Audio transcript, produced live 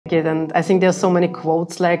it. And I think there's so many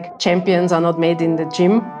quotes like champions are not made in the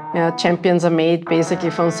gym. Champions are made basically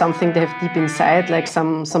from something they have deep inside, like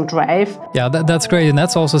some drive. Yeah, that's great. And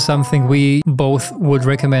that's also something we both would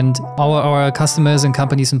recommend our customers and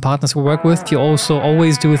companies and partners we work with. You also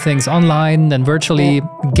always do things online and virtually.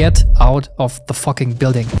 Get out of the fucking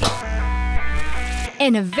building.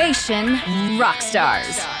 Innovation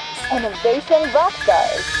Rockstars. Innovation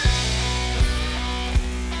Rockstars.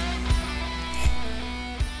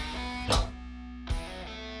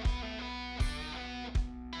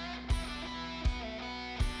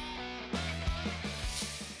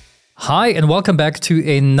 Hi, and welcome back to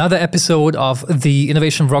another episode of the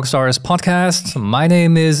Innovation Rockstars podcast. My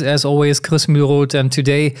name is, as always, Chris Mühlroth, and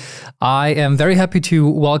today I am very happy to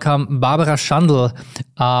welcome Barbara Schandl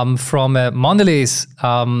from Mondelez.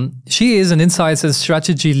 She is an insights and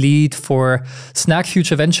strategy lead for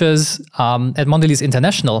SnackFuture Ventures at Mondelēz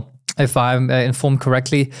International, if I'm informed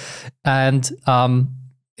correctly. And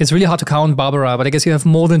it's really hard to count, Barbara, but I guess you have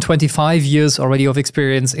more than 25 years already of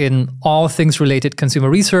experience in all things related consumer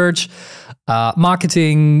research,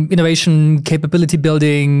 marketing, innovation, capability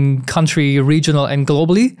building, country, regional, and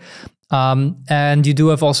globally. And you do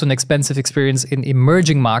have also an extensive experience in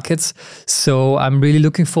emerging markets. So I'm really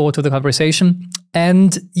looking forward to the conversation.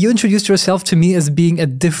 And you introduced yourself to me as being a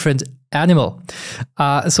different animal.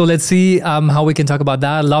 So let's see how we can talk about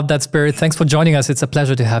that. Love that spirit. Thanks for joining us. It's a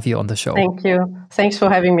pleasure to have you on the show. Thank you. Thanks for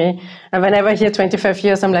having me. And whenever I hear 25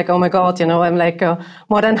 years, I'm like, oh my God, I'm like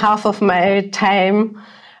more than half of my time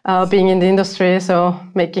being in the industry. So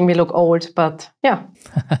making me look old. But yeah,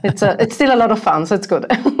 it's still a lot of fun. So it's good.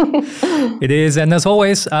 It is. And as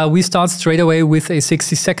always, we start straight away with a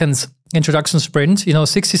 60 seconds introduction sprint.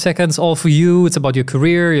 60 seconds all for you. It's about your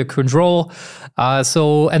career, your current role.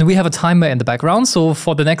 And we have a timer in the background. So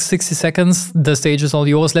for the next 60 seconds, the stage is all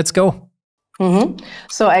yours. Let's go. Mm-hmm.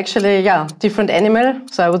 So actually, different animal.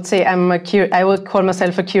 So I would say I would call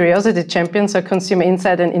myself a curiosity champion. So consumer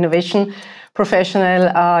insight and innovation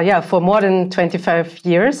professional. For more than 25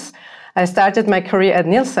 years. I started my career at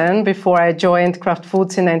Nielsen before I joined Kraft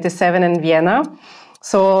Foods in '97 in Vienna.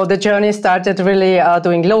 So the journey started really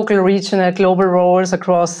doing local, regional, global roles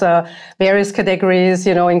across various categories,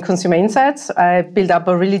 in consumer insights. I built up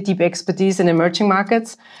a really deep expertise in emerging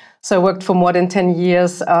markets. So I worked for more than 10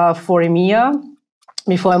 years for EMEA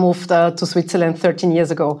before I moved to Switzerland 13 years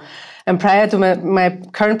ago. And prior to my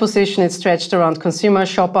current position, it stretched around consumer,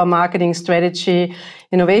 shopper, marketing, strategy,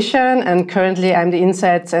 innovation. And currently I'm the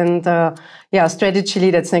insights and strategy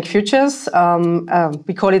lead at SnackFuture.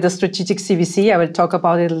 We call it a strategic CVC. I will talk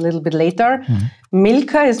about it a little bit later. Mm-hmm.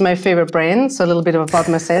 Milka is my favorite brand. So a little bit about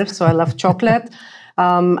myself. So I love chocolate.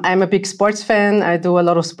 I'm a big sports fan. I do a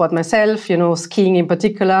lot of sport myself, skiing in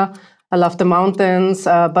particular. I love the mountains,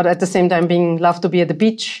 but at the same time love to be at the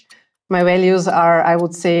beach. My values are, I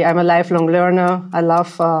would say, I'm a lifelong learner. I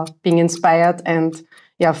love being inspired, and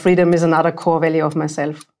freedom is another core value of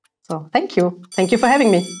myself. So thank you. Thank you for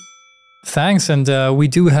having me. Thanks. And we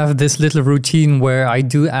do have this little routine where I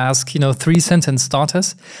do ask, 3-sentence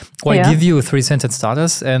starters. Or I give you 3-sentence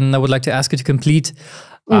starters, and I would like to ask you to complete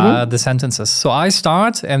the sentences. So I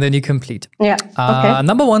start and then you complete. Yeah. Okay.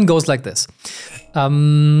 Number 1 goes like this.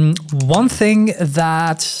 One thing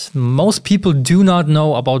that most people do not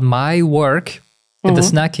know about my work in the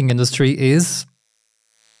snacking industry is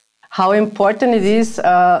how important it is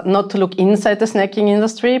not to look inside the snacking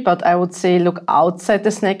industry, but I would say look outside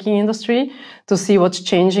the snacking industry to see what's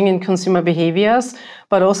changing in consumer behaviors,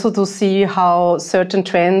 but also to see how certain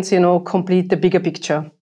trends, complete the bigger picture.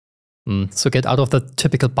 So get out of the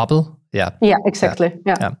typical bubble. Yeah. Yeah, exactly.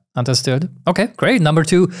 Yeah. Understood. Okay, great. Number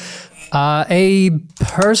 2, a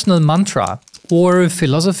personal mantra or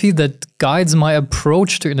philosophy that guides my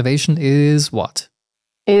approach to innovation is what?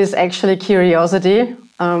 Is actually curiosity.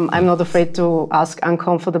 I'm not afraid to ask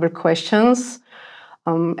uncomfortable questions.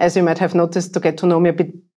 As you might have noticed, to get to know me a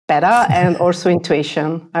bit better, and also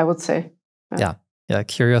intuition, I would say. Yeah,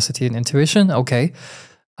 curiosity and intuition. Okay.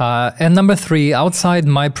 And number 3, outside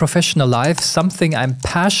my professional life, something I'm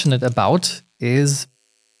passionate about is?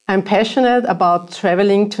 I'm passionate about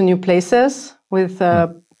traveling to new places with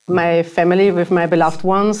my family, with my beloved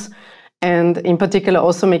ones, and in particular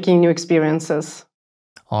also making new experiences.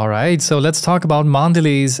 All right, so let's talk about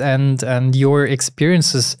Mondelez and your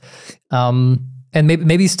experiences, and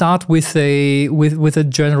maybe start with a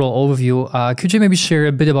general overview. Could you maybe share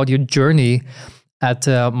a bit about your journey at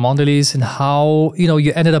Mondelez and how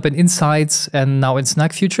you ended up in Insights and now in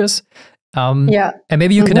SnackFuture? And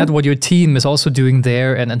maybe you can add what your team is also doing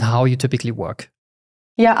there and how you typically work.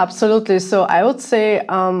 Yeah, absolutely. So I would say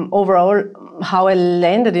overall, how I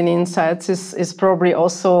landed in insights is probably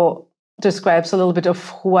also describes a little bit of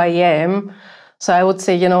who I am. So I would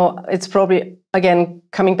say, it's probably, again,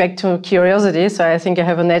 coming back to curiosity. So I think I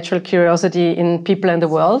have a natural curiosity in people and the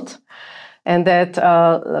world. And that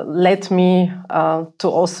led me to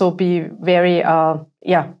also be very,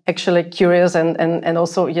 actually curious and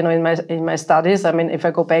also, in my studies. I mean, if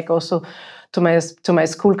I go back also to my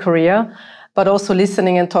school career, but also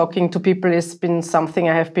listening and talking to people has been something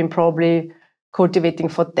I have been probably cultivating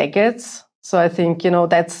for decades. So I think,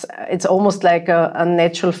 it's almost like a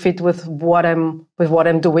natural fit with what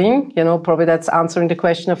I'm doing. Probably that's answering the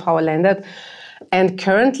question of how I landed. And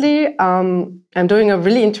currently, I'm doing a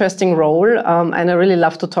really interesting role, and I really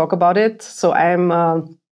love to talk about it. So I'm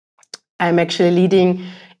actually leading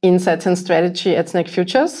insights and strategy at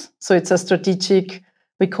SnackFuture. So it's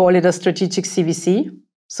we call it a strategic CVC,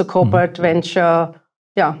 so corporate venture,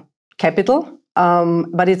 capital,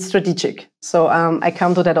 but it's strategic. So I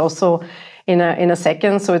come to that also in a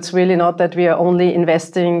second. So it's really not that we are only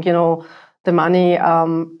investing, the money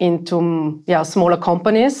into smaller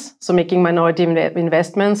companies, so making minority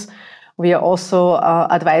investments. We are also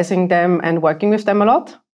advising them and working with them a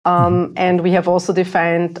lot. And we have also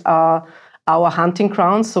defined our hunting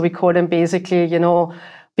grounds. So we call them basically,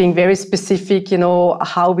 being very specific,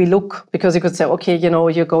 how we look, because you could say, okay,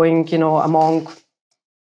 you're going, among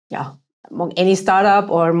any startup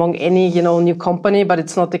or among any, new company, but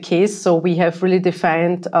it's not the case. So we have really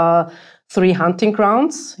defined 3 hunting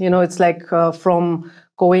grounds. It's like from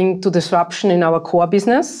going to disruption in our core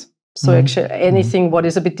business. So actually anything what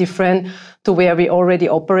is a bit different to where we already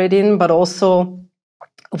operate in, but also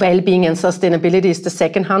well-being and sustainability is the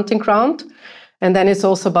second hunting ground. And then it's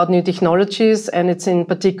also about new technologies, and it's in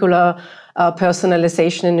particular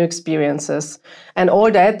personalization and new experiences. And all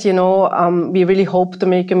that, we really hope to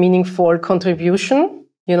make a meaningful contribution,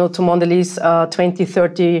 to Mondelez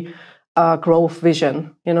 2030 growth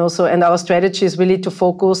vision. So, and our strategy is really to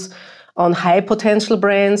focus on high potential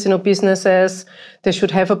brands, businesses. They should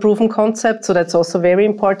have a proven concept. So that's also very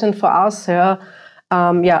important for us. And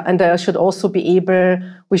we should also be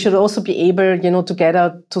able,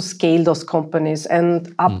 together to scale those companies.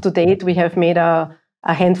 And up to date, we have made a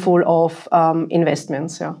handful of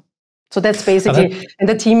investments. Yeah. So that's basically, and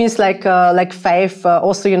the team is like 5.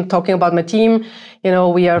 Also, talking about my team,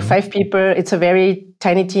 we are 5 people. It's a very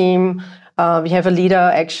tiny team. We have a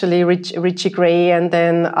leader, actually, Richie Gray, and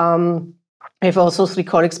then we have also 3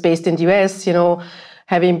 colleagues based in the US.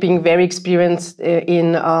 Having been very experienced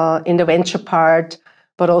in the venture part,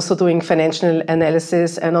 but also doing financial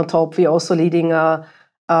analysis. And on top, we're also leading a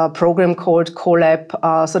program called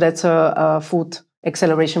CoLab. So that's a food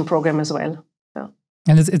acceleration program as well. Yeah.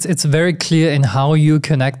 And it's very clear in how you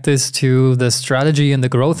connect this to the strategy and the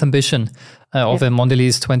growth ambition of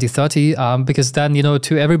Mondelez 2030, because then,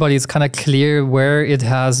 to everybody, it's kind of clear where it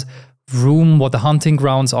has room, what the hunting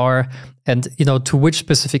grounds are, and, to which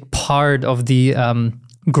specific part of the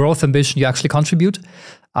growth ambition you actually contribute.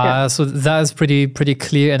 So that is pretty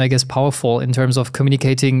clear and I guess powerful in terms of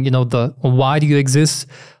communicating, the why do you exist,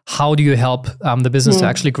 how do you help the business to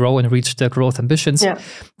actually grow and reach the growth ambitions. Yeah.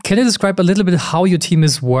 Can you describe a little bit how your team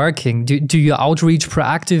is working? Do you outreach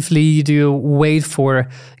proactively? Do you wait for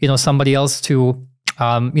somebody else to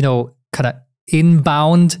kind of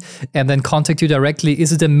inbound and then contact you directly?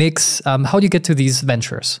 Is it a mix? How do you get to these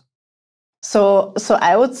ventures? So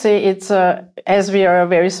I would say it's as we are a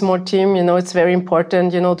very small team, it's very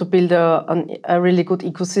important, to build a really good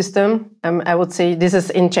ecosystem. I would say this is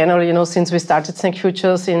in general, since we started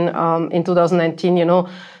SnackFuture in 2019,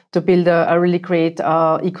 to build a really great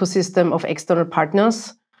ecosystem of external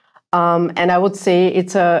partners. And I would say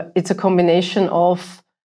it's a combination of,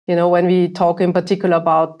 when we talk in particular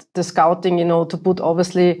about the scouting, to put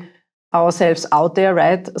obviously ourselves out there,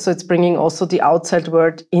 right? So it's bringing also the outside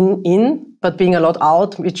world in, but being a lot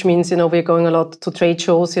out, which means, we're going a lot to trade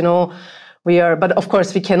shows, but of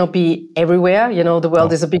course we cannot be everywhere, the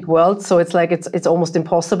world is a big world. So it's like, it's almost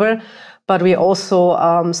impossible, but we're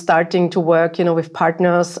also starting to work, with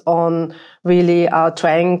partners on really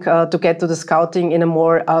trying to get to the scouting in a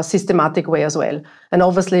more systematic way as well. And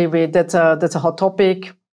obviously that's a hot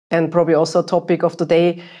topic. And probably also a topic of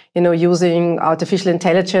today, using artificial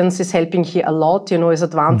intelligence is helping here a lot, is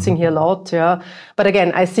advancing here a lot. Yeah. But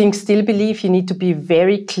again, I still believe you need to be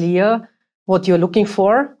very clear what you're looking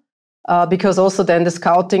for, because also then the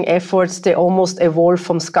scouting efforts, they almost evolve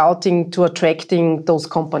from scouting to attracting those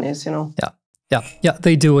companies, Yeah,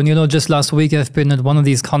 they do. And, just last week I've been at one of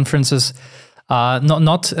these conferences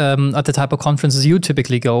not at the type of conferences you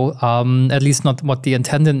typically go, at least not what the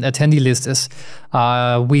attendee list is.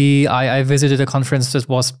 I visited a conference that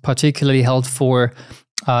was particularly held for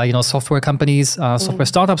software companies, software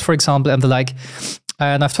startups, for example, and the like.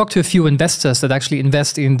 And I've talked to a few investors that actually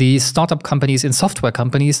invest in the startup companies, in software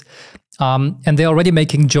companies, and they're already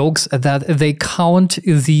making jokes that they count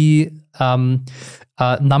the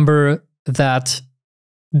number that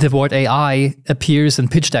the word AI appears in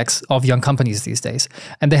pitch decks of young companies these days.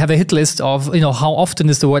 And they have a hit list of, how often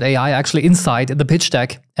is the word AI actually inside the pitch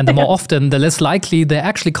deck. And the more often, the less likely they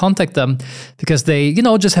actually contact them, because they,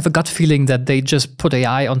 just have a gut feeling that they just put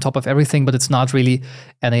AI on top of everything, but it's not really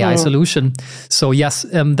an AI solution. So yes,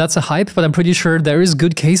 that's a hype, but I'm pretty sure there is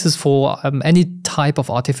good cases for any type of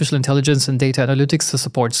artificial intelligence and data analytics to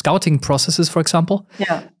support scouting processes, for example.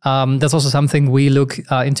 Yeah. That's also something we look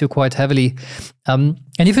into quite heavily. And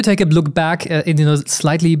if you take a look back,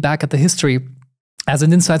 slightly back at the history, as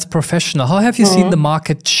an insights professional, how have you seen the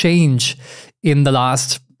market change in the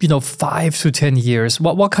last, 5 to 10 years?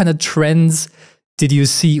 What kind of trends did you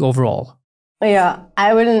see overall? Yeah,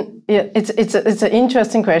 it's an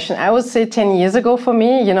interesting question. I would say 10 years ago for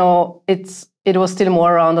me, it was still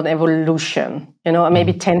more around an evolution.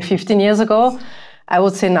 Maybe 10, 15 years ago. I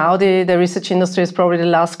would say now the research industry is probably the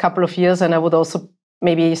last couple of years, and I would also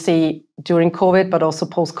maybe say during COVID, but also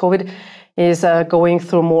post-COVID, is going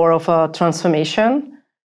through more of a transformation,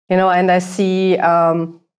 and I see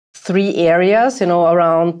 3 areas,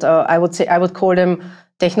 around, I would call them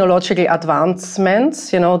technological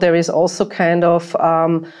advancements. There is also kind of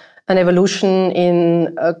an evolution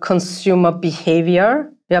in consumer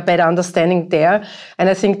behavior, better understanding there. And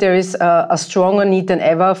I think there is a stronger need than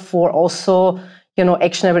ever for also,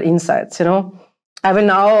 actionable insights, I will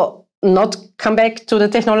now not come back to the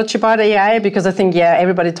technology part of AI, because I think,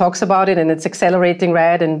 everybody talks about it and it's accelerating,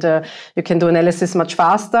 right? And you can do analysis much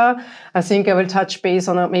faster. I think I will touch base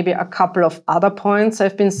on maybe a couple of other points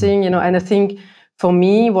I've been seeing, and I think for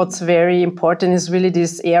me, what's very important is really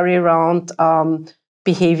this area around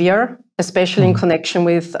behavior, especially in connection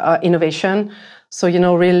with innovation. So,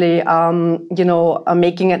 really,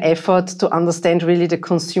 making an effort to understand really the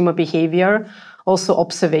consumer behavior, also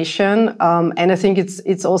observation. And I think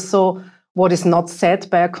it's also what is not said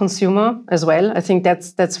by a consumer as well. I think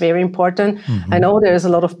that's very important. I know there's a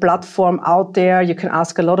lot of platform out there. You can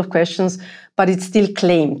ask a lot of questions, but it's still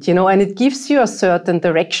claimed, and it gives you a certain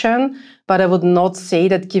direction, but I would not say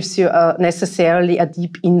that gives you necessarily a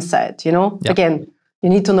deep insight, Again, you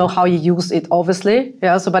need to know how you use it, obviously.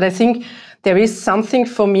 But I think there is something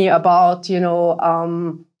for me about,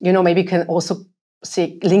 maybe you can also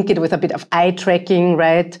link it with a bit of eye tracking,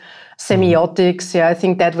 right? Semiotics. I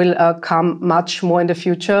think that will come much more in the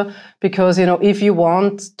future, because, if you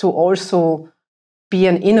want to also be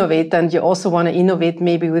an innovator and you also want to innovate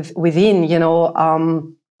maybe within,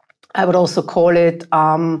 I would also call it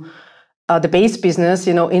the base business,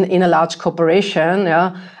 in a large corporation.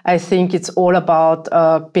 I think it's all about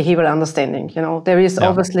behavioral understanding. There is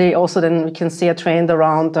obviously also, then we can see a trend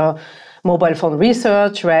around mobile phone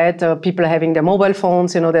research, right? People having their mobile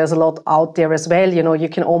phones, there's a lot out there as well. You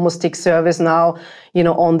can almost take service now,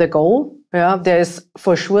 on the go. There's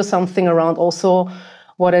for sure something around also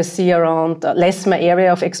what I see around less my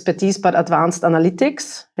area of expertise, but advanced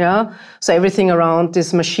analytics. So everything around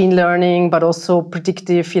this machine learning, but also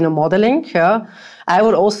predictive, modeling. I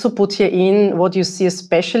would also put here in what you see,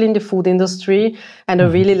 especially in the food industry. And I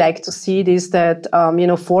really like to see this, that,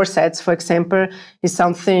 foresights, for example, is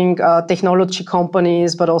something technology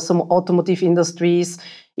companies, but also automotive industries,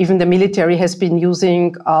 even the military has been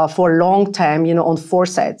using for a long time, on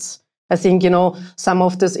foresights. I think, some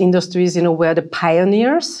of those industries, were the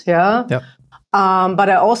pioneers. But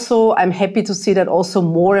I'm happy to see that also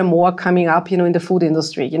more and more coming up, in the food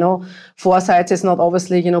industry. Foresight is not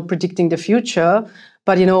obviously, predicting the future,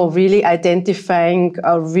 but, really identifying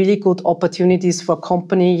really good opportunities for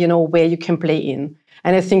company, where you can play in.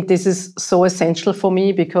 And I think this is so essential for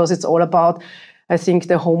me, because it's all about, I think,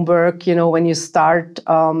 the homework, when you start,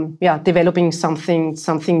 developing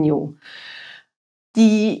something new.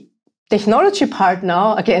 The technology part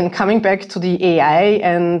now, again, coming back to the AI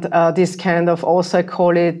and this kind of, also I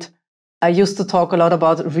call it, I used to talk a lot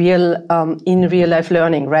about in real life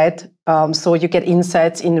learning, right? So you get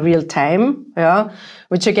insights in real time,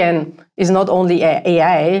 which again is not only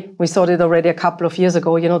AI. We saw it already a couple of years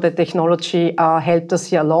ago, that technology helped us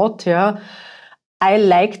here a lot, I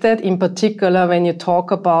like that in particular when you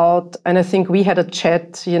talk about, and I think we had a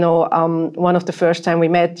chat, one of the first time we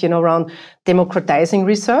met, around democratizing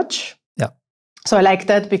research. So I like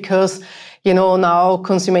that because, now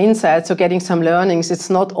consumer insights or getting some learnings, it's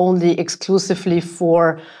not only exclusively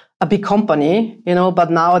for a big company,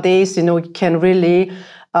 but nowadays, you can really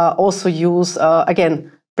also use,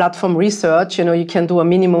 again, platform research. You can do a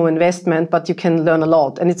minimum investment, but you can learn a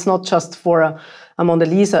lot. And it's not just for a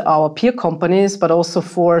Mondelez, our peer companies, but also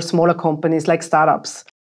for smaller companies like startups.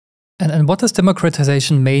 And what does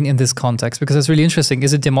democratization mean in this context? Because it's really interesting.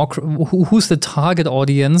 Is it who's the target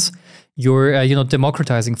audience you're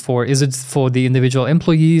democratizing for? Is it for the individual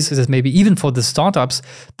employees? Is it maybe even for the startups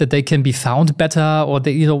that they can be found better, or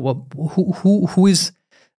they who's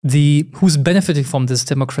benefiting from this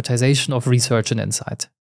democratization of research and insight?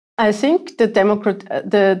 I think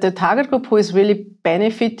the target group who is really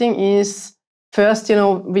benefiting is, first,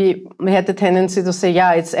 we had the tendency to say,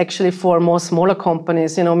 it's actually for more smaller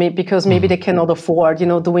companies, because maybe they cannot afford,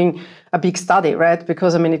 doing a big study, right?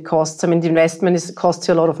 Because, it costs, the investment costs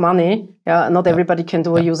you a lot of money. Yeah, not everybody can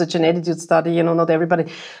do a usage and attitude study, not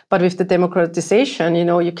everybody. But with the democratization,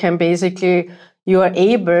 you can basically, you are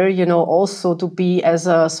able, also to be, as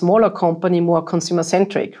a smaller company, more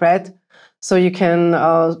consumer-centric, right? So you can,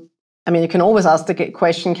 you can always ask the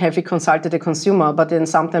question, have you consulted a consumer? But then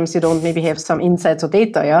sometimes you don't maybe have some insights or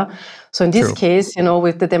data, yeah? So in this case,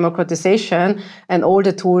 with the democratization and all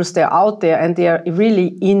the tools, they're out there and they're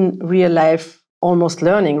really in real life almost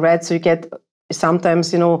learning, right? So you get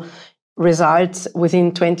sometimes, results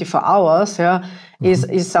within 24 hours,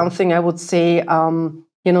 is something I would say,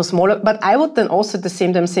 smaller. But I would then also at the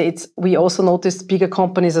same time say we also notice bigger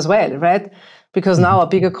companies as well, right? Because now a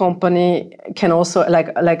bigger company can also,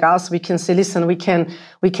 like us, we can say, listen, we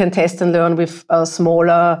can test and learn with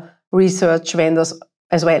smaller research vendors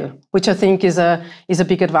as well, which I think is a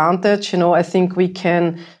big advantage. I think we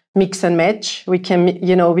can mix and match. We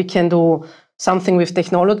can do something with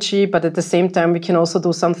technology, but at the same time, we can also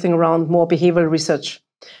do something around more behavioral research.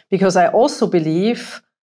 Because I also believe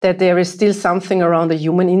that there is still something around the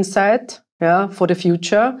human insight, for the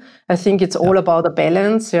future. I think it's all about a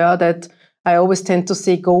balance, that I always tend to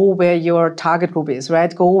say, go where your target group is,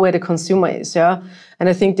 right? Go where the consumer is, And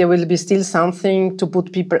I think there will be still something to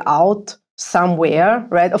put people out somewhere,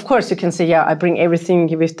 right? Of course, you can say, I bring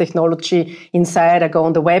everything with technology inside. I go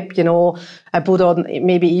on the web, I put on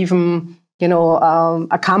maybe even,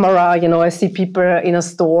 a camera, I see people in a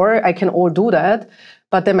store. I can all do that.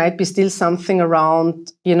 But there might be still something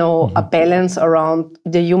around, a balance around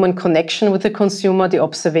the human connection with the consumer, the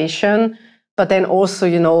observation, but then also,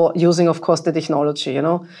 using, of course, the technology,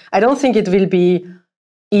 I don't think it will be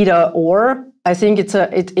either or. I think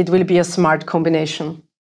it will be a smart combination.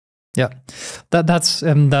 Yeah,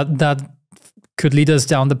 that could lead us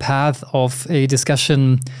down the path of a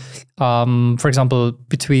discussion, for example,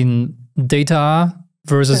 between data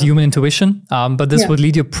versus human intuition. But this would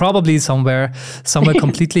lead you probably somewhere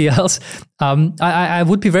completely else. I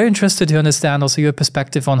would be very interested to understand also your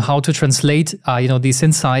perspective on how to translate, these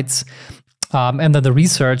insights and then the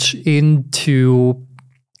research into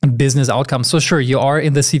business outcomes. So sure, you are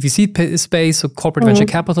in the CVC space, so corporate venture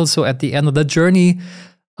capital. So at the end of that journey,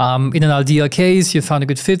 in an ideal case, you found a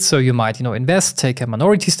good fit. So you might, invest, take a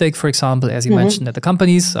minority stake, for example, as you mentioned, at the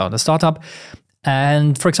companies or the startup,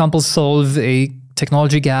 and, for example, solve a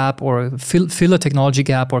technology gap or fill a technology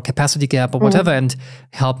gap or capacity gap or whatever, and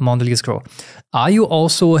help Mondelez grow. Are you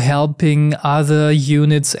also helping other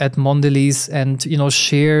units at Mondelez and,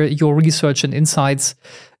 share your research and insights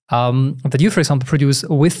that you, for example, produce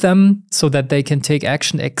with them so that they can take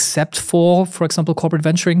action except for example, corporate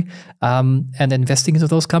venturing and investing into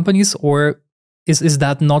those companies? Or is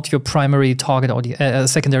that not your primary target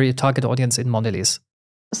audience, secondary target audience in Mondelez?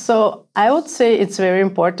 So I would say it's very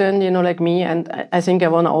important, like me, and I think I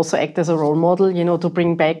want to also act as a role model, to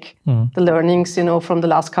bring back the learnings, from the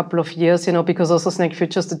last couple of years, because also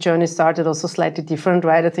SnackFuture's, the journey started also slightly different,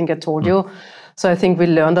 right? I think I told you. So I think we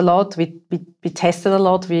learned a lot. We tested a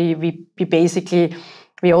lot. We basically,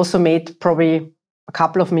 we also made probably a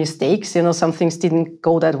couple of mistakes, some things didn't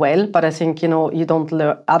go that well, but I think, you don't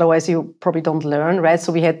learn, otherwise you probably don't learn, right?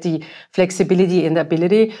 So we had the flexibility and the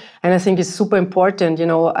ability, and I think it's super important,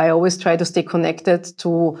 I always try to stay connected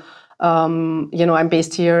to, I'm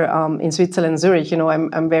based here in Switzerland, Zurich,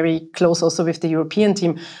 I'm very close also with the European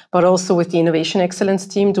team, but also with the Innovation Excellence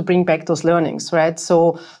team to bring back those learnings, right?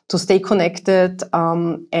 So to stay connected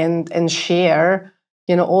and share,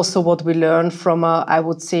 also what we learn from, I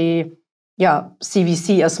would say,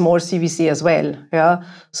 CVC, a small CVC as well. Yeah.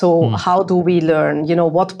 So how do we learn?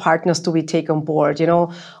 What partners do we take on board?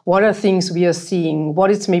 What are things we are seeing? What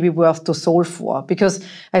is maybe worth to solve for? Because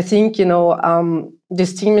I think,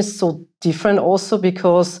 this team is so different also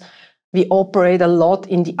because we operate a lot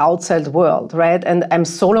in the outside world, right? And I'm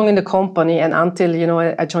so long in the company, and until,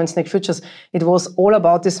 I joined SnackFuture, it was all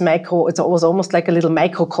about this macro. It was almost like a little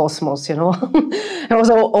microcosmos, It was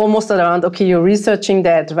almost around, okay, you're researching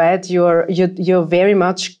that, right? You're very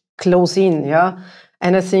much close in, yeah?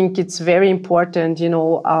 And I think it's very important,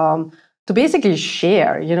 to basically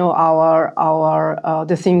share, our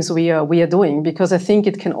the things we are doing, because I think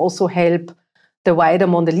it can also help the wider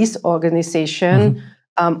Mondelez organization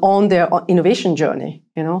on their innovation journey,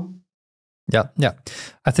 Yeah,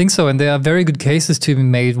 I think so. And there are very good cases to be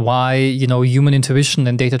made why, human intuition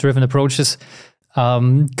and data-driven approaches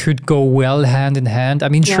could go well hand in hand. I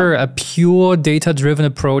mean, sure, a pure data-driven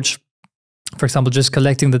approach, for example, just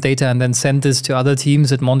collecting the data and then send this to other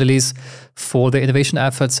teams at Mondelez for the innovation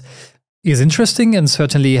efforts, is interesting and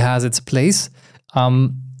certainly has its place.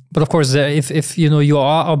 But of course, if you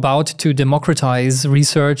are about to democratize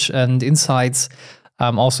research and insights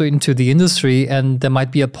also into the industry, and there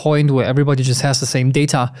might be a point where everybody just has the same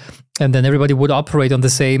data, and then everybody would operate on the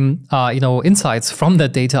same insights from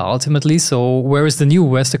that data ultimately. So where is the new?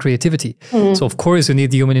 Where's the creativity? So of course you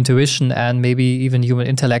need the human intuition and maybe even human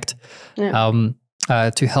intellect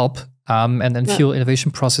to help and fuel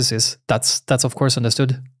innovation processes. That's of course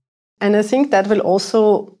understood. And I think that will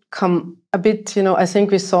also come a bit, I think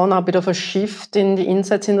we saw now a bit of a shift in the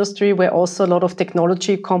insights industry where also a lot of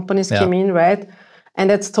technology companies came in, right? And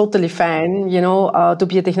that's totally fine, to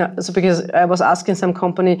be a so because I was asking some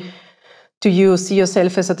company, do you see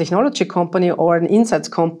yourself as a technology company or an insights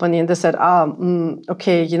company? And they said,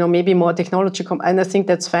 okay, maybe more technology company. And I think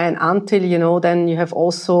that's fine until, then you have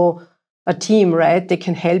also a team, right? They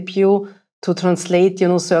can help you to translate,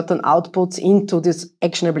 certain outputs into these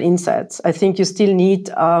actionable insights. I think you still need,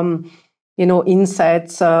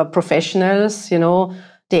 insights professionals,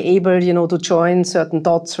 they're able, to join certain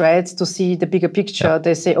dots, right? To see the bigger picture.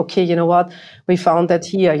 They say, okay, you know what? We found that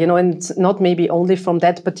here, and it's not maybe only from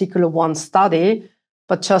that particular one study,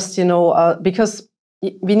 but just, because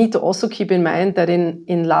we need to also keep in mind that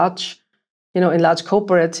in large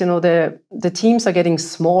corporates, the teams are getting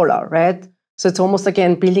smaller, right? So it's almost,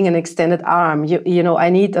 again, building an extended arm. I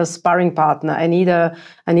need a sparring partner. I need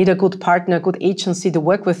a good partner, good agency to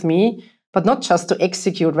work with me, but not just to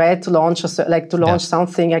execute, right? To launch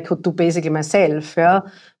something I could do basically myself, yeah.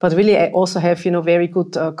 But really, I also have, very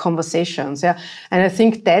good conversations, yeah. And I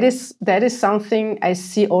think that is something I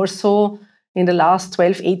see also in the last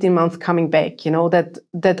 12, 18 months coming back.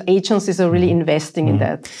 That agencies are really investing in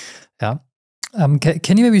that. Yeah.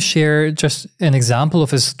 Can you maybe share just an example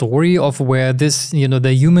of a story of where this,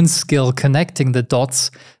 the human skill connecting the dots,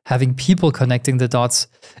 having people connecting the dots,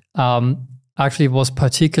 actually was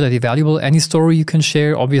particularly valuable? Any story you can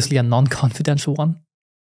share? Obviously, a non-confidential one.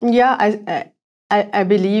 Yeah, I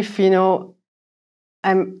believe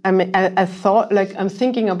I thought I'm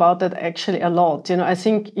thinking about that actually a lot. I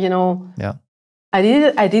think I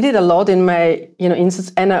did it a lot in my,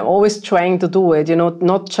 instance, and I'm always trying to do it,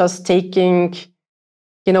 not just taking,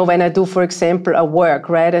 when I do, for example, a work,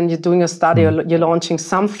 right? And you're doing a study or you're launching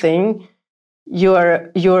something,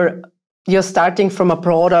 you're starting from a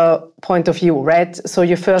broader point of view, right? So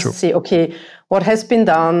you first say, okay, what has been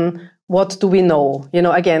done? What do we know?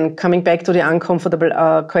 Again, coming back to the uncomfortable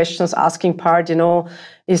questions asking part,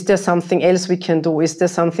 is there something else we can do? Is there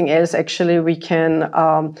something else actually we can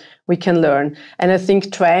learn? And I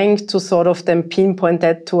think trying to sort of then pinpoint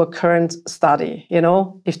that to a current study,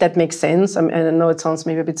 if that makes sense. I know it sounds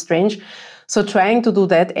maybe a bit strange. So trying to do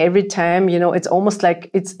that every time, it's almost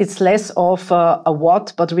like it's less of a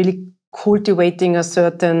what, but really cultivating a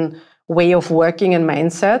certain way of working and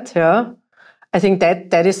mindset, yeah. I think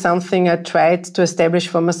that is something I tried to establish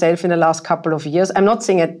for myself in the last couple of years. I'm not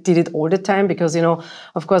saying I did it all the time because,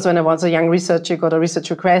 of course, when I was a young researcher, you got a research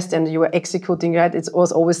request and you were executing it. It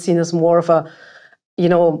was always seen as more of a,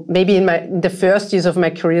 maybe in the first years of my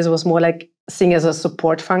career, it was more like seen as a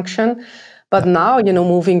support function. But now,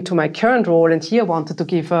 moving to my current role, and here I wanted to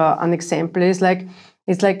give an example, it's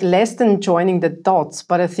like less than joining the dots,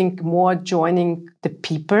 but I think more joining the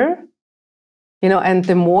people. And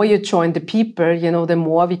the more you join the people, the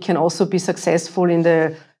more we can also be successful in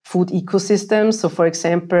the food ecosystem. So, for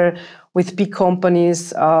example, with big companies,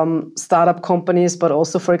 startup companies, but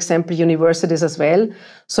also, for example, universities as well.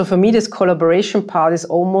 So for me, this collaboration part is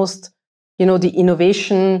almost, the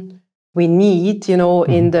innovation we need,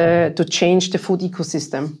 to change the food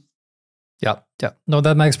ecosystem. Yeah. No,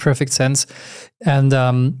 that makes perfect sense. And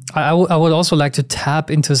I would also like to tap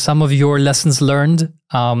into some of your lessons learned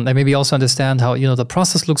and maybe also understand how, the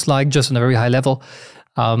process looks like just on a very high level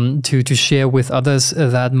to share with others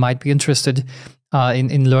that might be interested.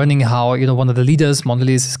 in learning how, one of the leaders,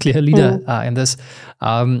 Mondelez is clear leader in this,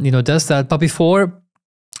 does that. But before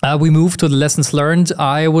we move to the lessons learned,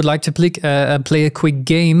 I would like to play a quick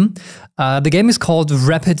game. The game is called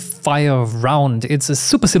Rapid Fire Round. It's a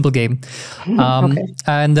super simple game.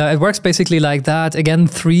 And it works basically like that. Again,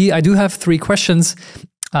 I do have 3 questions.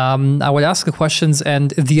 I would ask the questions,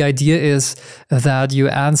 and the idea is that you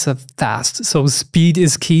answer fast. So speed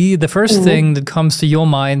is key. The first thing that comes to your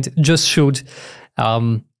mind, just shoot,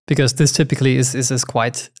 because this typically is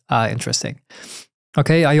quite interesting.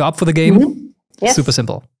 Okay, are you up for the game? Yes. Super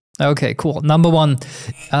simple. Okay, cool. Number 1.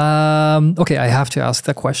 Okay, I have to ask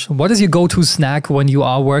that question. What is your go-to snack when you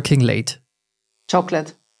are working late?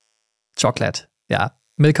 Chocolate. Chocolate, yeah.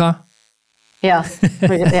 Milka? Yeah,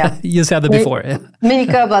 yeah. You said that before. Yeah.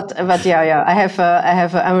 Milka, but yeah.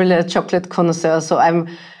 I'm really a chocolate connoisseur, so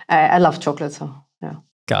I love chocolate. So yeah.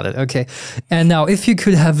 Got it. Okay. And now, if you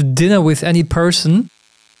could have dinner with any person,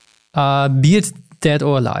 be it dead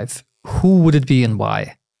or alive, who would it be and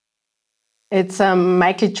why? It's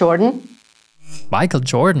Michael Jordan. Michael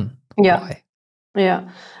Jordan. Yeah. Why? Yeah,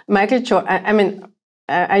 Michael Jordan. I mean,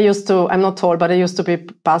 I'm not tall, but I used to be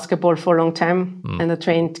basketball for a long time, and I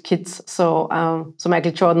trained kids. So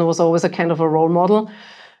Michael Jordan was always a kind of a role model.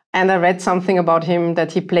 And I read something about him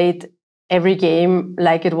that he played every game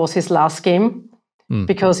like it was his last game,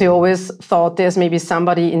 because he always thought there's maybe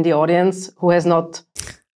somebody in the audience who has not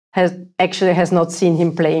seen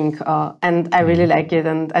him playing. And I really like it.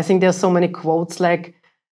 And I think there's so many quotes, like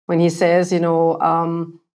when he says,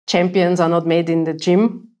 champions are not made in the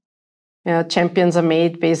gym. Champions are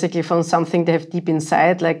made basically from something they have deep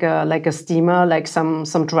inside, like a steamer, like some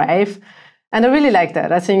drive, and I really like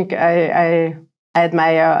that. I think I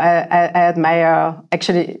admire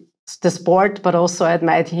actually the sport, but also I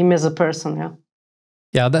admired him as a person. Yeah.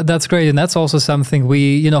 Yeah, that's great, and that's also something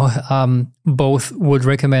we both would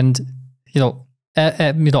recommend.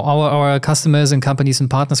 Our customers and companies and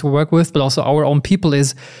partners we work with, but also our own people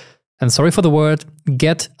is. And sorry for the word,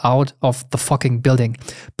 get out of the fucking building.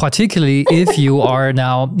 Particularly if you are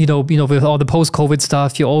now, with all the post-COVID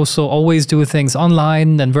stuff, you also always do things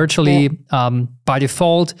online and virtually by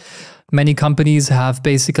default. Many companies have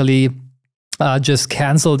basically just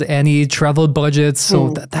canceled any travel budgets.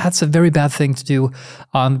 So that's a very bad thing to do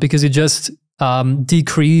because you just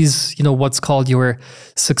decrease, what's called your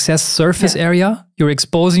success surface area. You're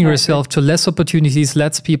exposing yourself to less opportunities,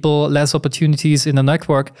 less opportunities in the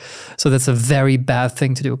network. So that's a very bad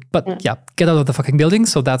thing to do. But get out of the fucking building.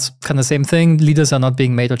 So that's kind of the same thing. Leaders are not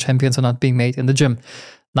being made or champions are not being made in the gym.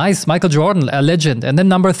 Nice. Michael Jordan, a legend. And then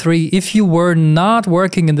number 3, if you were not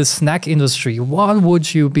working in the snack industry, what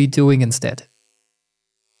would you be doing instead?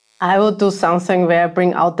 I would do something where I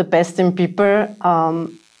bring out the best in people.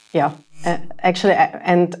 Actually,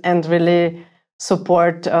 and really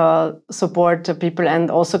support people,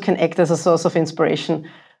 and also can act as a source of inspiration,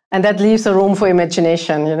 and that leaves a room for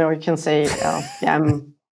imagination. You can say, I'm a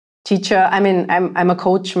teacher. I mean, I'm a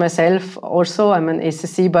coach myself. Also, I'm an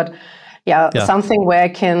ACC, but something where I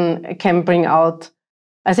can bring out.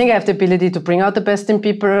 I think I have the ability to bring out the best in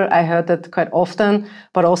people. I heard that quite often,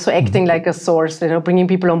 but also acting like a source. Bringing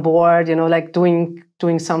people on board. Like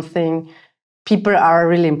doing something. People are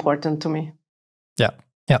really important to me. Yeah,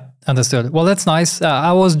 understood. Well, that's nice.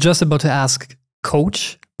 I was just about to ask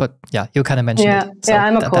coach, but you kind of mentioned it. So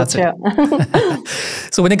I'm a coach,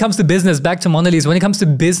 So when it comes to business, back to Mondelez, when it comes to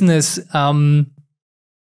business,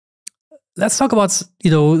 let's talk about,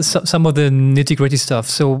 some of the nitty-gritty stuff.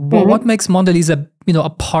 So what makes Mondelez a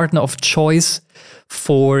partner of choice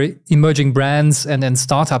for emerging brands and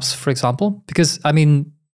startups, for example? Because, I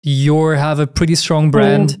mean, you have a pretty strong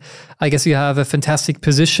brand. I guess you have a fantastic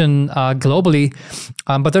position globally,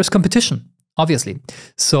 but there's competition, obviously.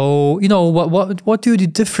 So, what do you do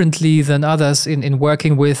differently than others in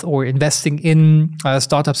working with or investing in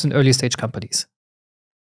startups and early stage companies?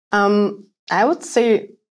 I would say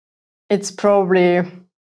it's probably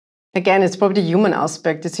the human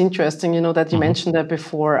aspect. It's interesting, that you mentioned that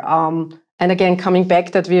before. And again, coming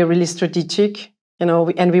back that we are really strategic.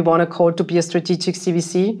 And we want a call to be a strategic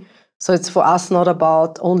CVC. So it's for us not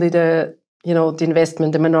about only the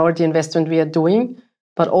investment, the minority investment we are doing,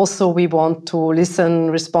 but also we want to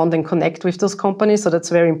listen, respond, and connect with those companies. So that's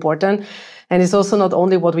very important. And it's also not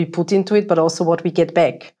only what we put into it, but also what we get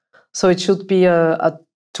back. So it should be a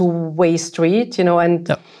two-way street,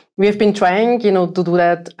 and we have been trying, to do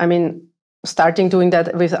that. I mean, starting doing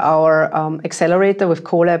that with our accelerator with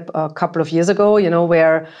Colab a couple of years ago,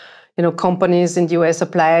 where companies in the US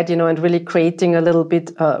applied, and really creating a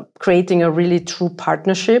really true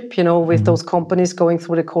partnership, with those companies going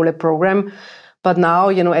through the Colab program. But now,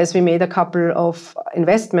 as we made a couple of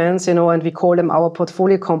investments, and we call them our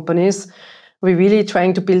portfolio companies, we're really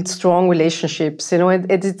trying to build strong relationships.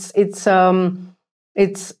 It's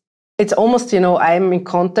almost, I'm in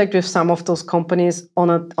contact with some of those companies on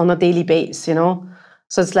a daily basis,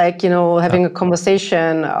 So it's like, having a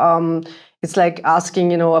conversation. It's like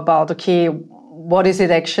asking, about, okay, what is it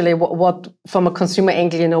actually, what from a consumer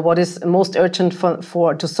angle, what is most urgent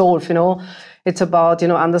for to solve, It's about,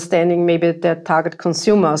 understanding maybe their target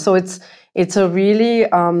consumer. So it's a really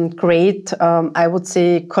great, I would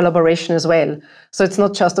say, collaboration as well. So it's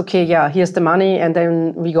not just, okay, yeah, here's the money, and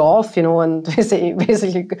then we go off, and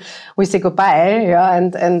we say goodbye, yeah,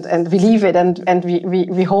 and we leave it, and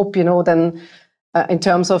we hope, then in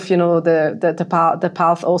terms of, the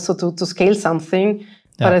path also to scale something.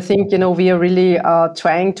 Yeah. But I think, we are really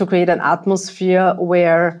trying to create an atmosphere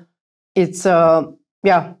where it's,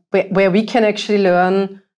 where we can actually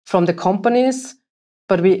learn from the companies,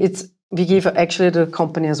 but we give actually the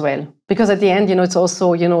company as well. Because at the end, it's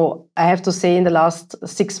also, I have to say in the last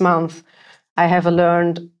 6 months, I have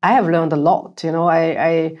learned a lot.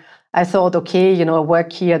 I thought, okay, I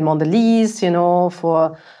work here at Mondelez,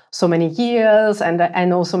 for so many years, and I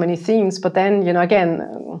know so many things. But then, again,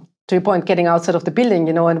 to your point, getting outside of the building,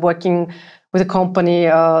 and working with a company,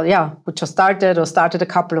 which just started a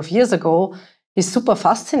couple of years ago, is super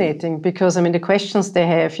fascinating, because, the questions they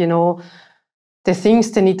have, the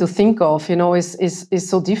things they need to think of, is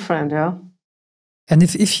so different, yeah. And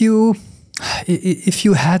if you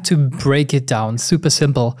had to break it down, super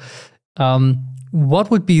simple,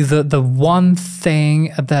 what would be the one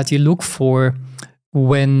thing that you look for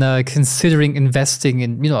when considering investing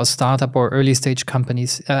in, a startup or early stage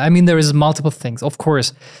companies? There is multiple things, of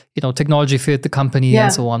course, technology fit, the company, and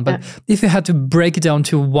so on. But if you had to break it down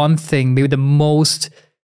to one thing, maybe the most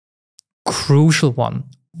crucial one,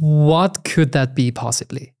 what could that be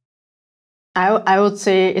possibly? I would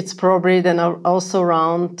say it's probably then also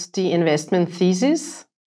around the investment thesis.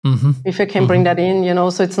 Mm-hmm. If I can bring that in,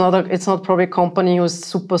 so it's not probably a company who's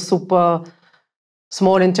super, super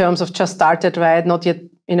small in terms of just started, right? Not yet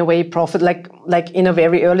in a way profit, like in a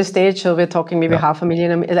very early stage. So we're talking maybe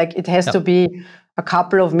 $500,000. Like it has to be a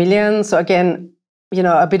couple of millions. So again,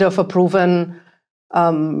 a bit of a proven,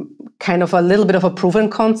 kind of a little bit of a proven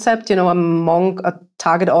concept, among a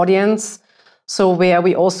target audience. So where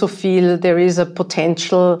we also feel there is a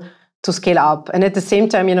potential to scale up. And at the same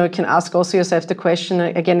time, you can ask also yourself the question,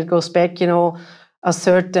 again, it goes back, a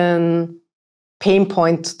certain pain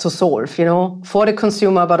point to solve, for the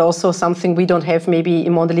consumer, but also something we don't have maybe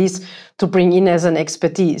in Mondelez to bring in as an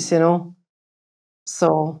expertise,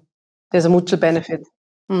 So there's a mutual benefit.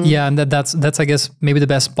 Yeah, and that's I guess maybe the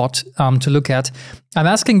best spot to look at. I'm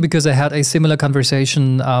asking because I had a similar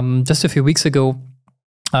conversation just a few weeks ago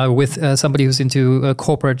with somebody who's into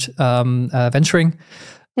corporate venturing.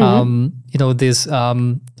 This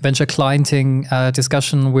venture clienting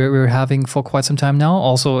discussion we're having for quite some time now.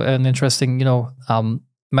 Also an interesting,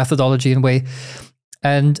 methodology and way.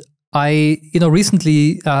 And I,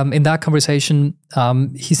 recently in that conversation,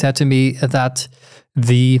 he said to me that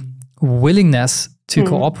the willingness to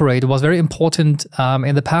cooperate was very important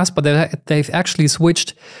in the past, but they've actually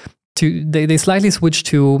switched to, they slightly switched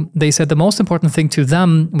to, they said the most important thing to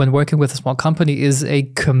them when working with a small company is a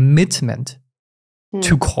commitment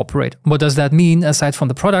to cooperate. What does that mean, aside from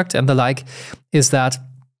the product and the like, is that,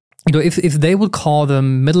 if they would call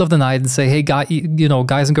them middle of the night and say, hey, guys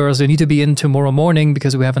and girls, you need to be in tomorrow morning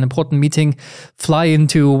because we have an important meeting, fly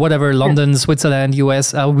into whatever, London, Switzerland,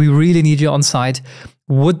 US, we really need you on site.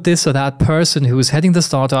 Would this or that person who is heading the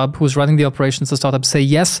startup, who's running the operations of the startup, say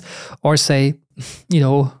yes, or say,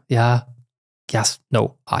 yes,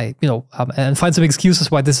 no, and find some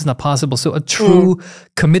excuses why this is not possible. So a true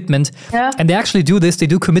commitment. Yeah. And they actually do this. They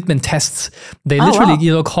do commitment tests. They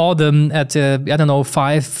literally, call them at,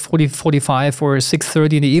 5:45 or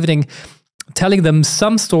 6:30 in the evening, telling them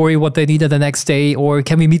some story, what they needed the next day, or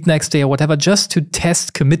can we meet next day or whatever, just to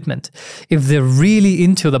test commitment, if they're really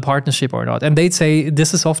into the partnership or not. And they'd say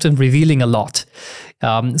this is often revealing a lot.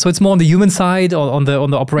 So it's more on the human side or on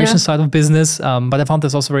the operations side of business. But I found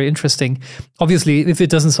this also very interesting. Obviously, if it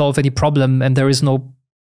doesn't solve any problem and there is no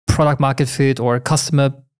product market fit or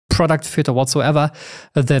customer product fit or whatsoever,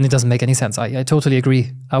 then it doesn't make any sense. I totally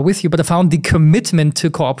agree with you. But I found the commitment to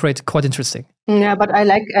cooperate quite interesting. Yeah, but I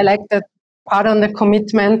like that part on the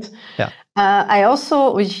commitment. Yeah. I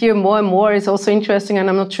also hear more and more, it's also interesting, and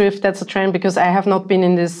I'm not sure if that's a trend because I have not been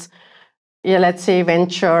in this, let's say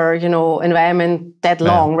venture, environment that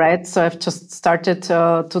long, right? So I've just started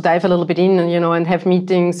to dive a little bit in, and have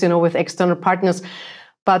meetings, with external partners.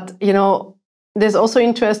 But, there's also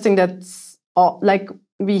interesting that like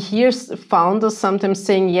we hear founders sometimes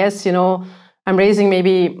saying, yes, I'm raising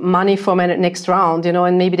maybe money for my next round,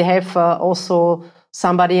 and maybe they have also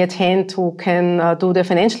somebody at hand who can do the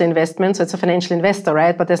financial investment. So it's a financial investor,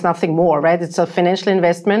 right? But there's nothing more, right? It's a financial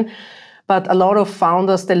investment. But a lot of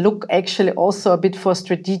founders, they look actually also a bit for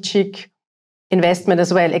strategic investment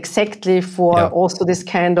as well, exactly for also this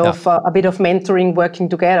kind of a bit of mentoring, working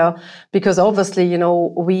together. Because obviously,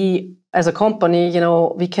 we as a company,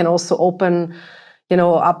 we can also open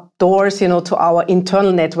up doors, to our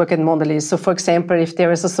internal network at Mondelez. So, for example, if there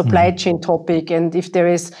is a supply chain topic, and if there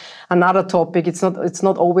is another topic, it's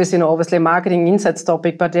not always, obviously a marketing insights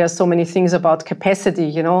topic, but there are so many things about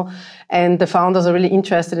capacity, and the founders are really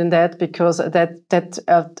interested in that because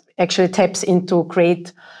that actually taps into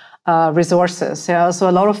great resources. Yeah, so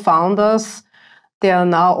a lot of founders, they are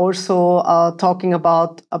now also talking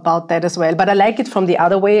about that as well. But I like it from the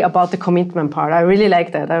other way, about the commitment part. I really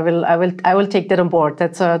like that. I will take that on board.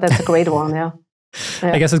 That's a great one. Yeah.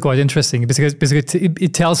 I guess it's quite interesting because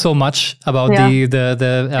it tells so much about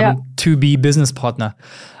the to-be business partner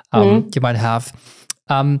you might have.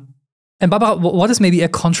 And Barbara, what is maybe a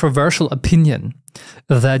controversial opinion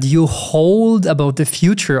that you hold about the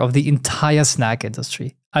future of the entire snack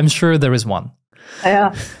industry? I'm sure there is one.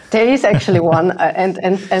 Yeah, there is actually one,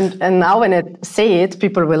 and now when I say it,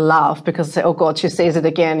 people will laugh because they say, "Oh God, she says it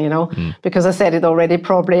again," because I said it already.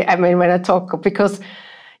 Probably, I mean, when I talk, because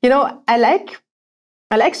I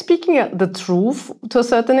like speaking the truth to a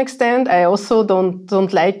certain extent. I also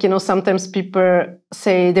don't like, sometimes people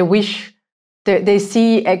say they wish they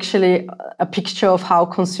see actually a picture of how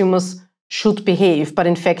consumers should behave, but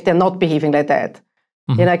in fact they're not behaving like that.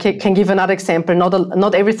 I can give another example.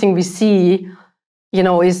 Not everything we see,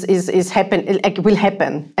 is happen. Like, will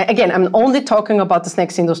happen. Again, I'm only talking about the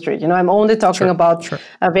snacks industry. I'm only talking about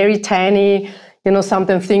a very tiny,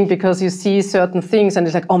 something thing, because you see certain things and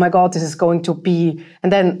it's like, oh my God, this is going to be,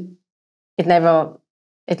 and then you never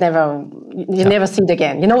see it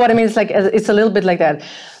again. You know what I mean? It's like, it's a little bit like that.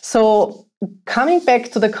 So coming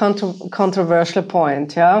back to the controversial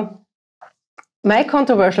point, my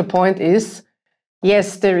controversial point is,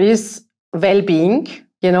 yes, there is well-being,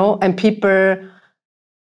 and people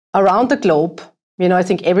around the globe, I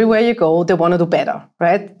think everywhere you go, they want to do better,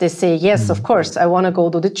 right? They say, yes, of course, I want to go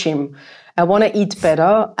to the gym. I want to eat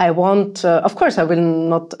better. I want, of course, I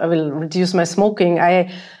will reduce my smoking.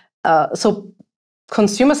 So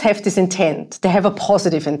consumers have this intent. They have a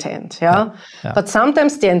positive intent, But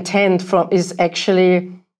sometimes the intent is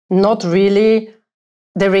actually not really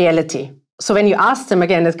the reality. So when you ask them,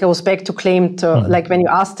 again, it goes back to claim to, like when you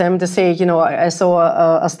ask them, they say, I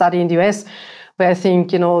saw a study in the US where I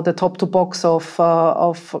think, the top 2 box of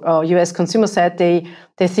US consumers said they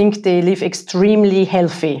think they live extremely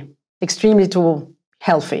too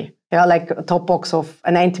healthy. Like a top box of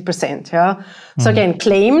 90%. So again,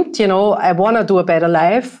 claimed, I want to do a better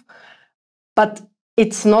life, but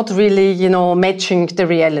it's not really, matching the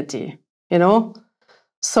reality,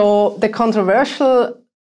 So the controversial,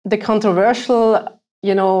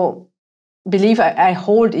 belief I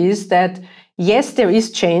hold is that, yes, there is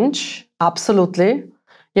change. Absolutely.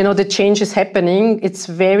 The change is happening. It's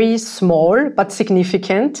very small, but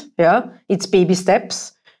significant. It's baby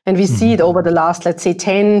steps. And we see it over the last, let's say,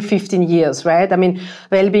 10, 15 years, right? I mean,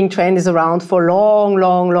 well-being trend is around for a long,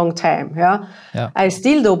 long, long time. I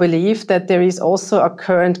still do believe that there is also a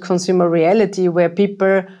current consumer reality where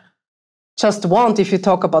people just want, if you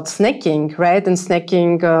talk about snacking, right? And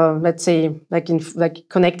snacking, let's say, like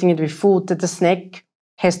connecting it with food, that the snack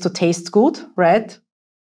has to taste good, right?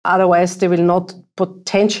 Otherwise, there will not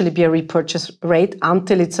potentially be a repurchase rate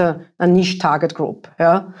until it's a niche target group,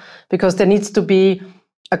 Because there needs to be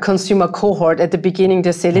a consumer cohort at the beginning.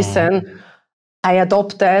 They say, listen, I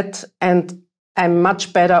adopt that and I'm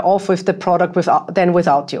much better off with the product than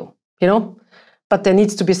without you, But there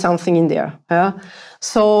needs to be something in there,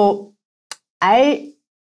 So I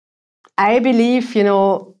believe,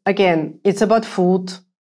 again, it's about food.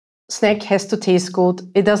 Snack has to taste good.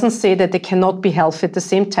 It doesn't say that they cannot be healthy at the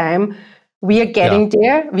same time. We are getting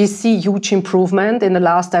there. We see huge improvement in the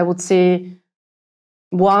last, I would say,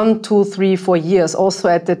 1, 2, 3, 4 years. Also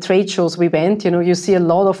at the trade shows we went, you see a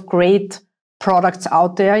lot of great products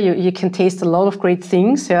out there. You can taste a lot of great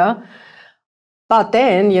things, But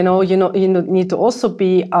then, you need to also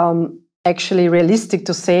be actually realistic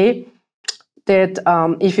to say that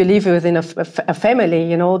if you live within a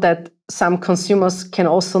family, that some consumers can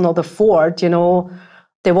also not afford,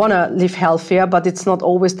 they want to live healthier, but it's not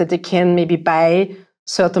always that they can maybe buy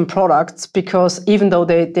certain products, because even though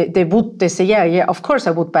they say, yeah, of course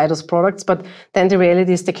I would buy those products, but then the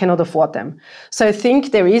reality is they cannot afford them. So I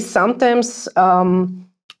think there is sometimes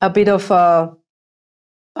a bit of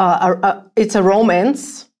it's a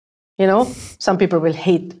romance, you know. Some people will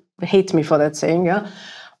hate me for that saying, yeah,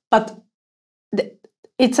 but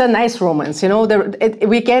it's a nice romance, you know.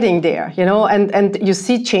 We're getting there, you know, and you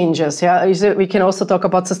see changes. Yeah, we can also talk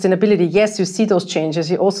about sustainability. Yes, you see those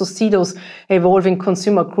changes. You also see those evolving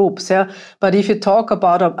consumer groups. Yeah, but if you talk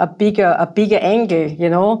about a bigger angle, you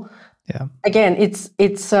know, yeah, again, it's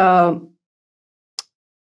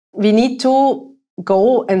we need to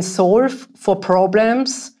go and solve for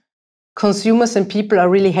problems consumers and people are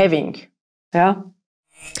really having. Yeah.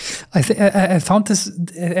 I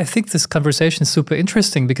think this conversation is super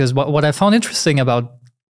interesting, because what I found interesting about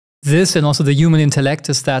this and also the human intellect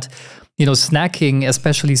is that, you know, snacking,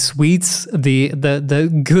 especially sweets, the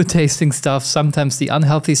good tasting stuff, sometimes the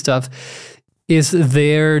unhealthy stuff, is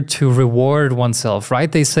there to reward oneself,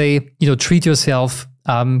 right? They say, you know, treat yourself,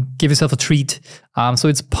 give yourself a treat. So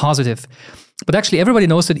it's positive. But actually, everybody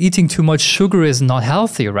knows that eating too much sugar is not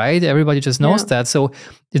healthy, right? Everybody just knows that. So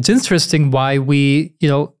it's interesting why we, you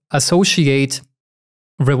know, associate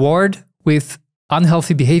reward with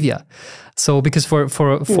unhealthy behavior. So because for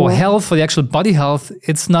health, for the actual body health,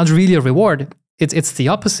 it's not really a reward. It's the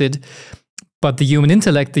opposite. But the human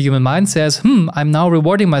intellect, the human mind says, I'm now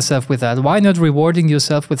rewarding myself with that. Why not rewarding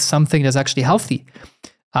yourself with something that's actually healthy?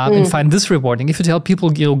 And find this rewarding. If you tell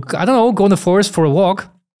people, you know, I don't know, go in the forest for a walk,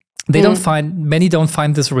 many don't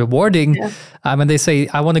find this rewarding. Yeah. And they say,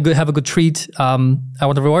 I want to have a good treat. I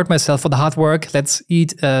want to reward myself for the hard work. Let's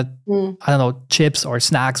eat, I don't know, chips or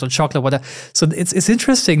snacks or chocolate, whatever. So it's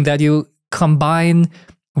interesting that you combine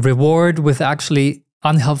reward with actually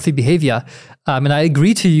unhealthy behavior. And I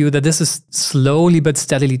agree to you that this is slowly but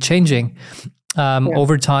steadily changing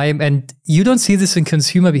over time. And you don't see this in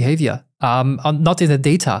consumer behavior, not in the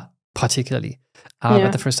data particularly.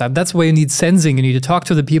 At the first time. That's where you need sensing. You need to talk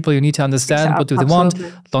to the people. You need to understand what do they want.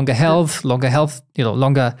 Longer health, you know,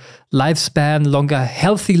 longer lifespan, longer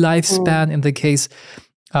healthy lifespan in the case.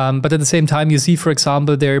 But at the same time, you see, for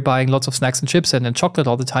example, they're buying lots of snacks and chips and chocolate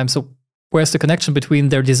all the time. So where's the connection between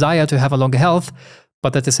their desire to have a longer health,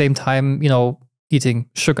 but at the same time, you know, eating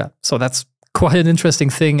sugar? So that's quite an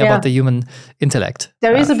interesting thing about the human intellect.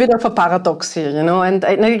 There is a bit of a paradox here, you know, and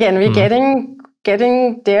again, we're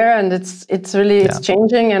getting there, and it's really it's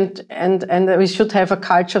changing, and we should have a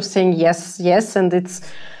culture of saying yes, and it's,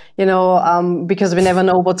 you know, because we never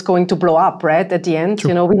know what's going to blow up, right, at the end. True.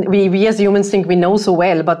 You know, we as humans think we know so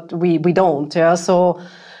well, but we don't. Yeah, so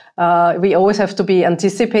we always have to be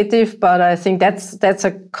anticipative, but I think that's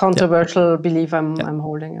a controversial belief I'm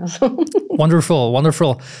holding.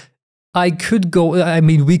 Wonderful. We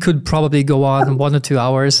could probably go on 1 or 2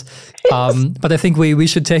 hours, but I think we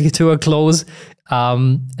should take it to a close,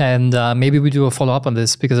 and maybe we do a follow-up on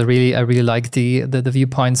this, because I really like the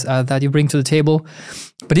viewpoints that you bring to the table.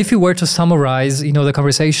 But if you were to summarize, you know, the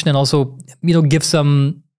conversation, and also, you know, give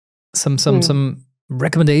some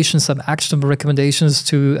recommendations, some actionable recommendations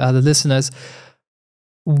to the listeners,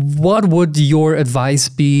 what would your advice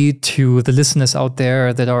be to the listeners out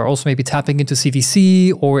there that are also maybe tapping into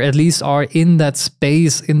CVC, or at least are in that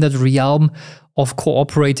space, in that realm of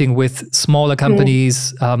cooperating with smaller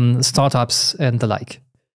companies, startups and the like?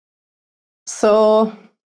 So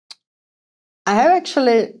I have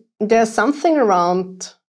there's something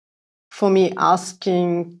around, for me,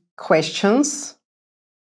 asking questions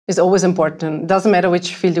is always important. It doesn't matter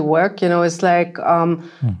which field you work, you know, it's like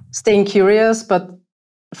staying curious, but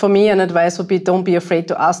for me, an advice would be, don't be afraid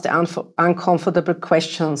to ask the uncomfortable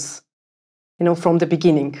questions, you know, from the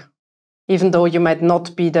beginning, even though you might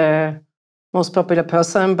not be the most popular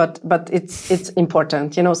person, but it's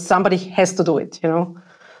important. You know, somebody has to do it, you know.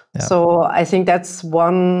 Yeah. So I think that's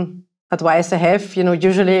one advice I have. You know,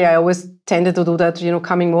 usually I always tended to do that, you know,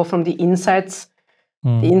 coming more from the insights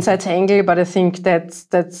angle, but I think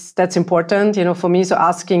that's important, you know, for me. So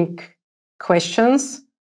asking questions.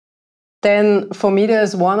 Then for me,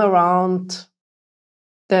 there's one around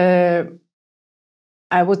I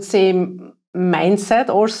would say, mindset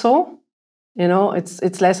also. You know,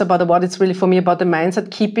 it's less about what, it's really for me about the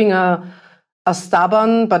mindset, keeping a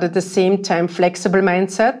stubborn, but at the same time flexible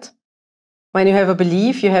mindset. When you have a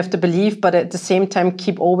belief, you have to believe, but at the same time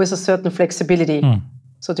keep always a certain flexibility.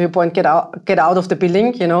 So to your point, get out of the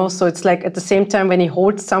building, you know. So it's like at the same time when you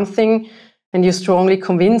hold something and you're strongly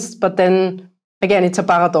convinced, but then again, it's a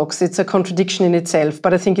paradox. It's a contradiction in itself,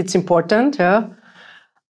 but I think it's important. Yeah.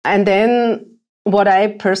 And then what I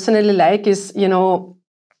personally like is, you know,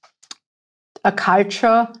 a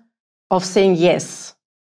culture of saying yes.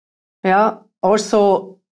 Yeah.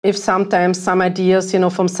 Also, if sometimes some ideas,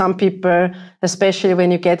 from some people, especially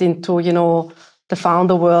when you get into, the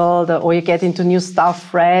founder world, or you get into new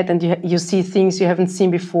stuff, right? And you see things you haven't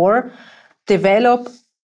seen before, develop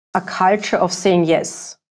a culture of saying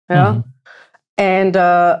yes. Yeah. And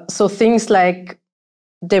so things like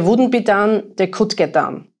they wouldn't be done, they could get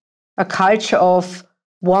done. A culture of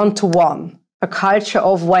one-to-one, a culture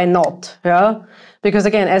of why not, yeah? Because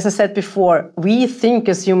again, as I said before, we think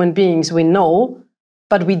as human beings, we know,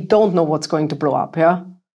 but we don't know what's going to blow up, yeah?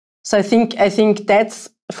 So I think that's,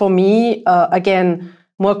 for me, again,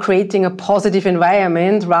 more creating a positive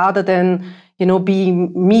environment rather than,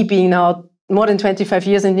 being now more than 25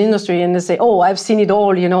 years in the industry and they say, oh, I've seen it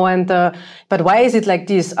all, and but why is it like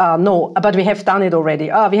this? No, but we have done it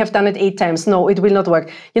already. We have done it 8 times. No, it will not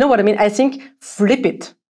work. You know what I mean? I think flip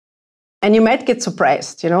it and you might get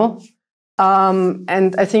surprised,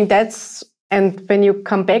 and I think that's, and when you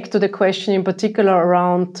come back to the question in particular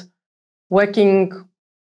around working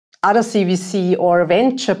other CVC or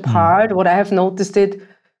venture part, what I have noticed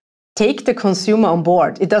take the consumer on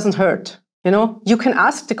board. It doesn't hurt. You can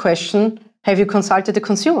ask the question, have you consulted the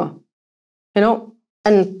consumer?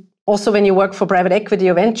 And also when you work for private equity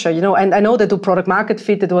or venture, and I know they do product market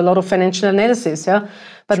fit, they do a lot of financial analysis, yeah.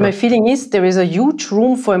 But my feeling is there is a huge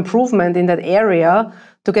room for improvement in that area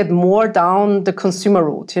to get more down the consumer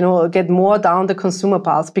route, get more down the consumer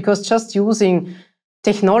path, because just using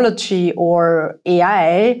technology or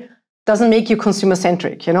AI doesn't make you consumer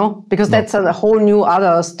centric, because that's a whole new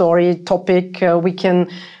other story topic we can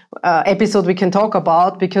episode we can talk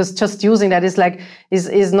about, because just using that is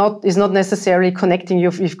not necessarily connecting you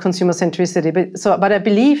with consumer centricity. But I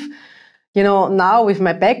believe, now with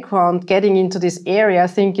my background getting into this area, I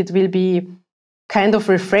think it will be kind of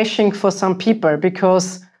refreshing for some people,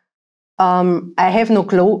 because I have no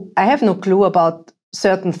clue about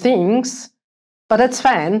certain things, but that's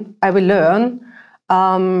fine. I will learn.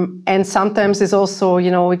 And sometimes it's also,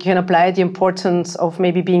 we can apply the importance of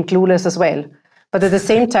maybe being clueless as well. But at the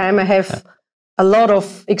same time, I have a lot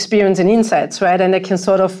of experience and insights, right? And I can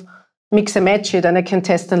sort of mix and match it, and I can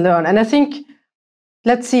test and learn. And I think,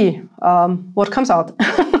 let's see what comes out.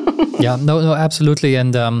 Yeah, no, absolutely.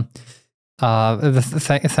 And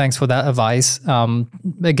thanks for that advice.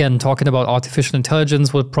 Again, talking about artificial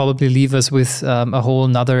intelligence will probably leave us with a whole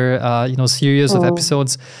nother, series of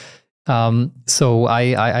episodes. So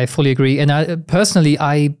I fully agree. And personally,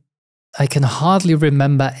 I can hardly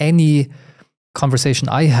remember any conversation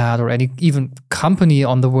I had or any even company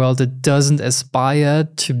on the world that doesn't aspire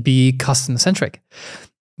to be customer centric.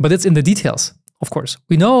 But it's in the details, of course.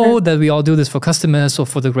 We know that we all do this for customers or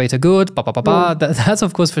for the greater good, that's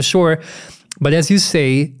of course for sure. But as you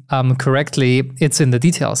say correctly, it's in the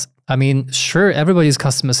details. I mean, sure, everybody's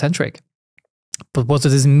customer centric. But what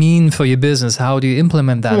does this mean for your business? How do you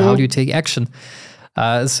implement that? How do you take action?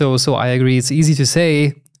 So I agree, it's easy to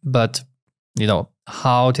say, but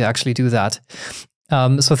how to actually do that.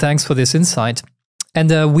 So thanks for this insight.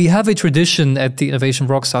 And we have a tradition at the Innovation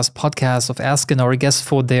Rockstars podcast of asking our guests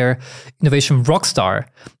for their Innovation Rockstar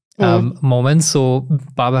moment. So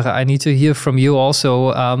Barbara, I need to hear from you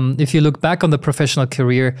also. If you look back on the professional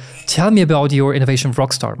career, tell me about your Innovation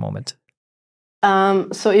Rockstar moment.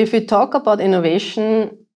 So if we talk about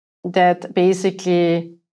innovation that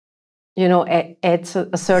basically, adds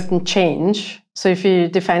a certain change. So if you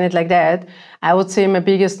define it like that, I would say my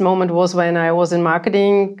biggest moment was when I was in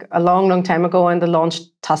marketing a long, long time ago and I launched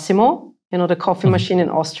Tassimo, the coffee machine in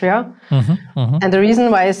Austria. And the reason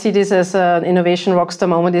why I see this as an innovation rockstar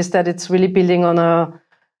moment is that it's really building on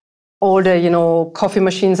all the, coffee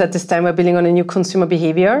machines at this time were building on a new consumer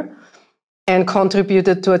behavior and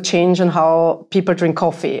contributed to a change in how people drink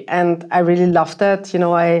coffee. And I really love that.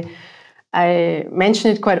 I mention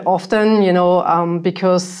it quite often,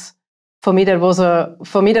 because for me that was a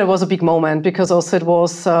big moment, because also it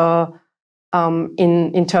was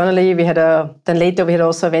internally we had then later we had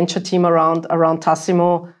also a venture team around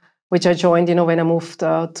Tassimo, which I joined, when I moved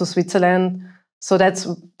to Switzerland. So that's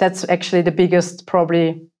actually the biggest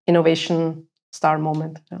probably innovation star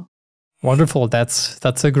moment. Yeah. Wonderful. That's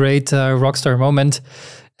a great rockstar moment.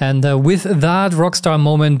 And with that rockstar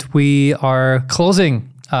moment, we are closing.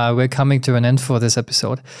 We're coming to an end for this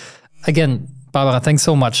episode. Again, Barbara, thanks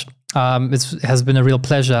so much. It has been a real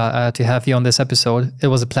pleasure to have you on this episode. It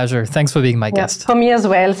was a pleasure. Thanks for being my guest. For me as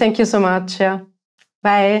well. Thank you so much. Yeah.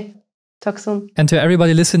 Bye. Talk soon. And to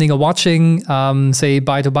everybody listening or watching, say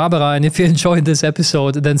bye to Barbara. And if you enjoyed this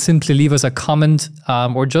episode, then simply leave us a comment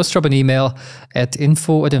or just drop an email at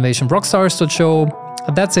info@innovationrockstars.show.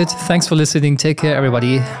 That's it. Thanks for listening. Take care,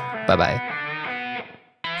 everybody. Bye-bye.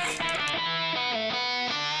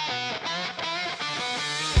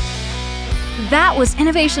 That was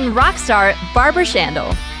Innovation Rockstar Barbara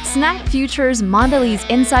Schandl, SnackFuture's Mondelēz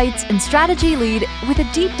Insights and Strategy Lead, with a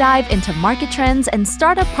deep dive into market trends and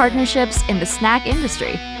startup partnerships in the snack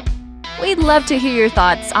industry. We'd love to hear your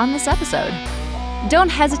thoughts on this episode. Don't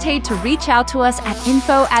hesitate to reach out to us at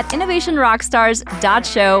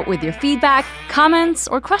info@innovationrockstars.show with your feedback, comments,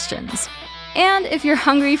 or questions. And if you're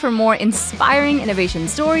hungry for more inspiring innovation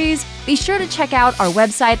stories, be sure to check out our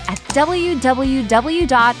website at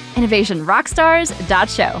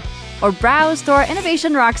www.innovationrockstars.show or browse through our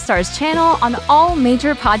Innovation Rockstars channel on all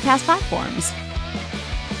major podcast platforms.